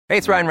Hey,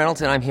 it's Ryan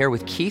Reynolds, and I'm here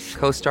with Keith,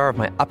 co-star of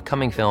my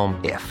upcoming film,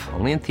 If,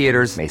 only in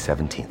theaters May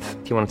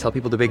 17th. Do you want to tell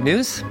people the big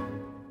news?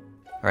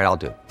 All right, I'll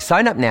do it.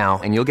 Sign up now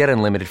and you'll get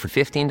unlimited for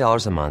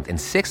 $15 a month and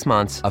 6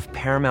 months of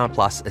Paramount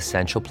Plus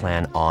Essential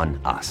Plan on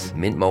us.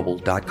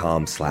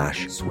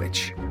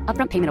 MintMobile.com/switch.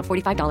 Upfront payment of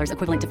 $45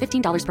 equivalent to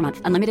 $15 per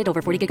month. Unlimited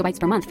over 40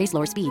 gigabytes per month. Face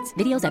lower speeds.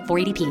 Videos at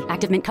 480p.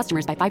 Active Mint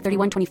customers by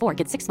 531.24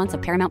 get 6 months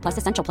of Paramount Plus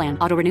Essential Plan.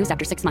 Auto renews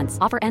after 6 months.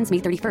 Offer ends May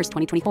 31st,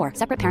 2024.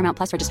 Separate Paramount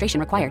Plus registration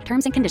required.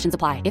 Terms and conditions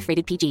apply if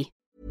rated PG.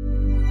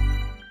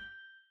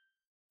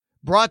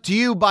 Brought to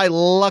you by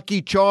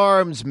Lucky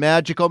Charms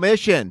Magical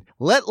Mission.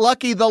 Let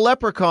Lucky the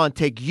Leprechaun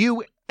take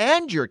you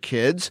and your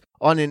kids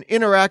on an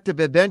interactive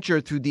adventure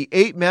through the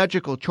 8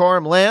 magical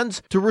charm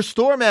lands to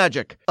restore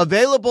magic.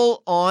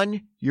 Available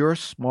on your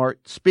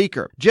smart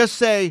speaker. Just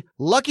say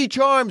Lucky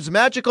Charms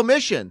Magical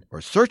Mission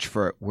or search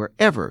for it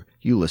wherever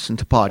you listen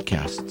to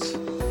podcasts.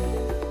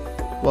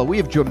 Well, we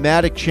have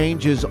dramatic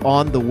changes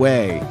on the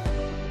way.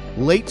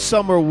 Late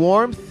summer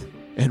warmth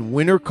and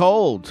winter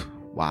cold.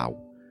 Wow.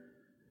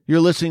 You're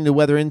listening to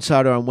Weather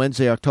Insider on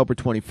Wednesday, October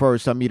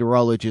 21st. I'm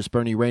meteorologist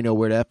Bernie Rayno.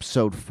 We're at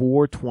episode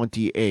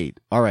 428.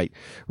 All right.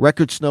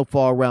 Record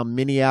snowfall around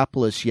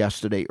Minneapolis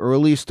yesterday.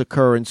 Earliest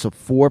occurrence of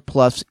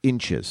 4+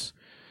 inches.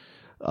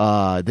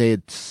 They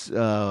had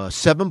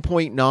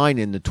 7.9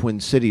 in the Twin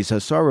Cities. I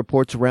saw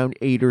reports around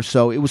 8 or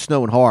so. It was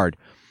snowing hard.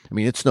 I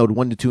mean, it snowed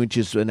 1 to 2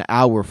 inches an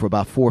hour for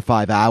about 4 or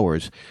 5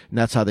 hours, and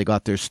that's how they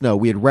got their snow.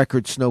 We had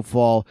record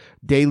snowfall,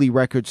 daily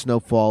record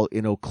snowfall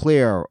in Eau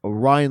Claire,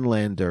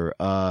 Rhinelander,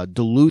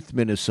 Duluth,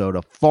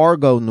 Minnesota,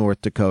 Fargo,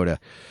 North Dakota.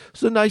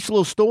 It's a nice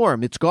little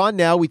storm. It's gone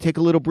now. We take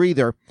a little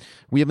breather.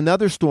 We have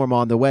another storm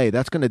on the way.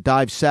 That's going to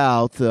dive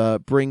south,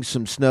 bring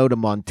some snow to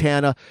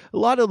Montana. A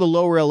lot of the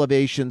lower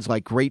elevations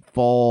like Great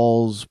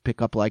Falls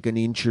pick up like an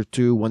inch or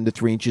two, 1 to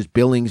 3 inches.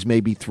 Billings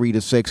maybe 3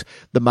 to 6.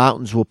 The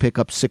mountains will pick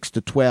up 6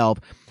 to 12.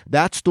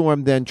 That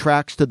storm then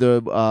tracks to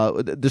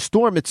the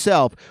storm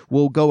itself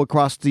will go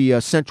across the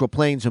Central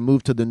Plains and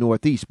move to the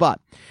northeast. But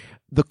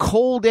the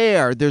cold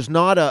air, there's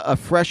not a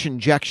fresh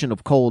injection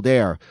of cold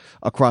air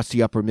across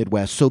the upper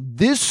Midwest. So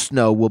this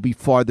snow will be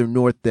farther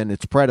north than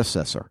its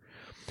predecessor.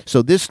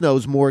 So this snow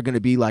is more going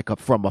to be like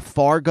from a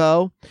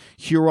Fargo,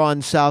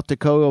 Huron, South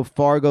Dakota,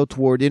 Fargo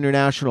toward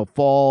International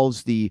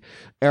Falls, the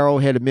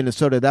Arrowhead of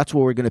Minnesota. That's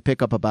where we're going to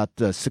pick up about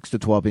 6 to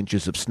 12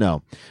 inches of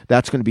snow.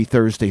 That's going to be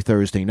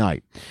Thursday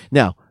night.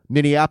 Now,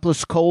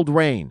 Minneapolis, cold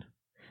rain.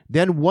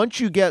 Then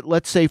once you get,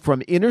 let's say, from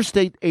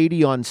Interstate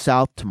 80 on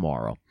south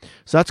tomorrow,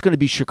 so that's going to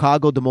be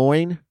Chicago, Des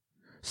Moines,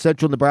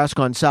 central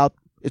Nebraska on south,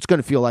 it's going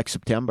to feel like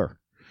September.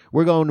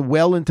 We're going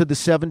well into the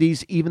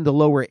 70s, even the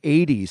lower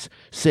 80s.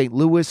 St.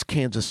 Louis,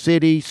 Kansas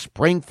City,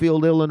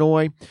 Springfield,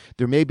 Illinois.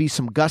 There may be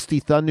some gusty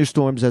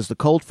thunderstorms as the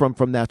cold front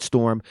from that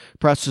storm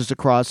presses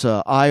across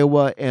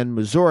Iowa and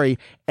Missouri.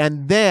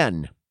 And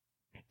then,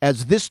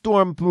 as this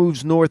storm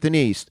moves north and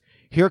east,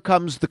 here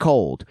comes the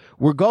cold.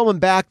 We're going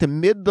back to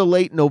mid to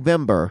late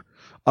November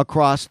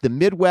across the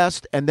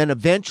Midwest and then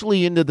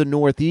eventually into the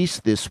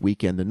Northeast this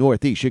weekend. The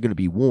Northeast, you're going to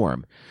be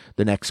warm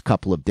the next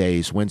couple of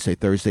days. Wednesday,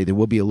 Thursday, there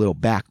will be a little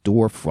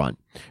backdoor front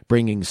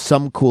bringing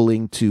some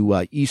cooling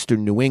to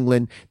eastern New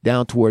England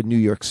down toward New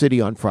York City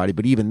on Friday.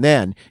 But even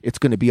then, it's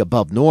going to be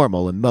above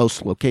normal in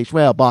most locations.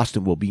 Well,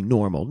 Boston will be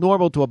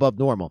normal to above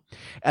normal.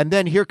 And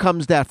then here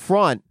comes that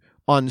front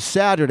on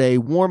Saturday,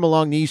 warm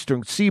along the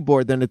eastern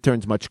seaboard. Then it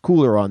turns much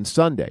cooler on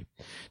Sunday.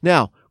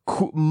 Now,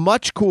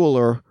 much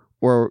cooler,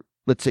 or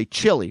let's say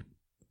chilly,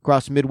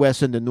 across the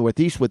Midwest and the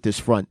Northeast with this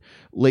front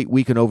late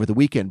week and over the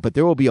weekend. But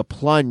there will be a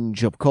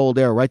plunge of cold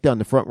air right down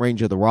the front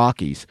range of the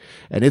Rockies.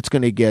 And it's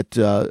going to get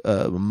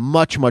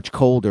much, much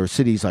colder.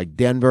 Cities like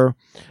Denver,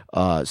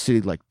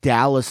 cities like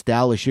Dallas,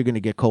 you're going to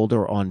get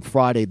colder on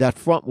Friday. That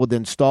front will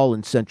then stall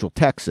in central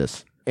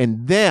Texas.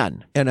 And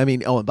then,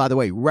 and by the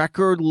way,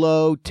 record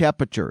low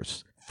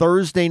temperatures.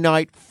 Thursday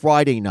night,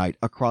 Friday night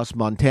across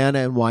Montana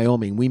and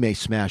Wyoming, we may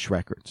smash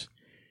records.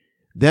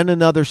 Then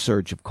another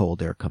surge of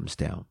cold air comes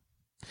down.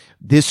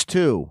 This,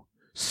 too,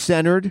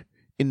 centered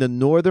in the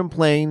northern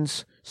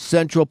plains,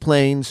 central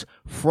plains,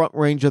 front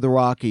range of the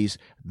Rockies.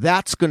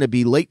 That's going to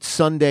be late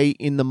Sunday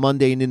into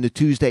Monday and into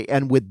Tuesday.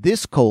 And with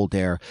this cold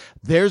air,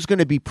 there's going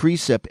to be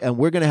precip, and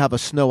we're going to have a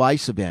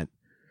snow-ice event.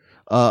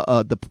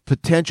 The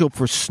potential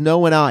for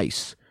snow and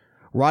ice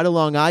right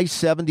along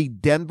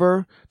I-70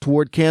 Denver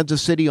toward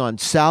Kansas City on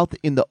south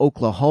into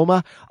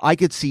Oklahoma. I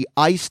could see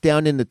ice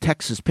down in the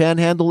Texas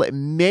Panhandle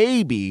and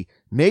maybe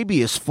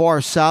as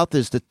far south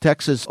as the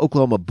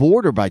Texas-Oklahoma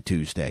border by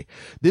Tuesday.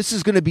 This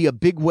is going to be a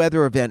big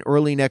weather event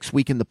early next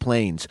week in the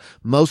plains,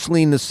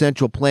 mostly in the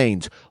central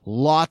plains.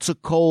 Lots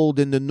of cold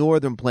in the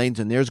northern plains,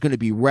 and there's going to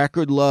be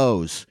record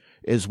lows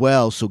as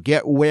well. So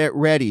get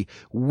ready.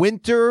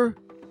 Winter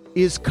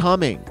is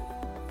coming.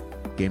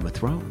 Game of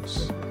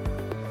Thrones.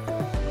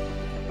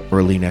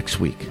 Early next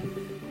week.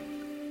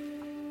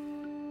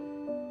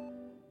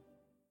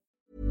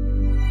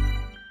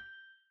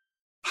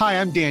 Hi,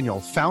 I'm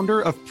Daniel,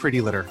 founder of Pretty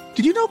Litter.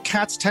 Did you know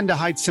cats tend to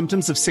hide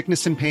symptoms of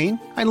sickness and pain?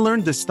 I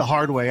learned this the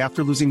hard way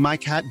after losing my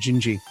cat,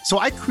 Gingy. So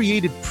I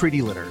created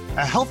Pretty Litter,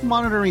 a health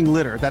monitoring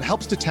litter that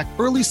helps detect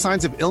early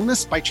signs of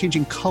illness by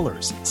changing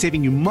colors,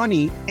 saving you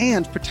money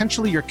and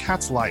potentially your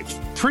cat's life.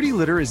 Pretty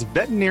Litter is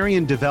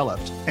veterinarian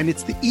developed, and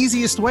it's the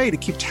easiest way to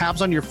keep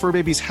tabs on your fur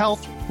baby's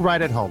health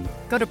right at home.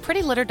 Go to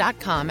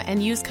prettylitter.com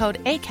and use code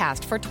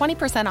ACAST for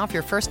 20% off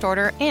your first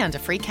order and a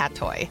free cat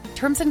toy.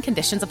 Terms and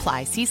conditions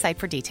apply. See site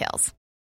for details.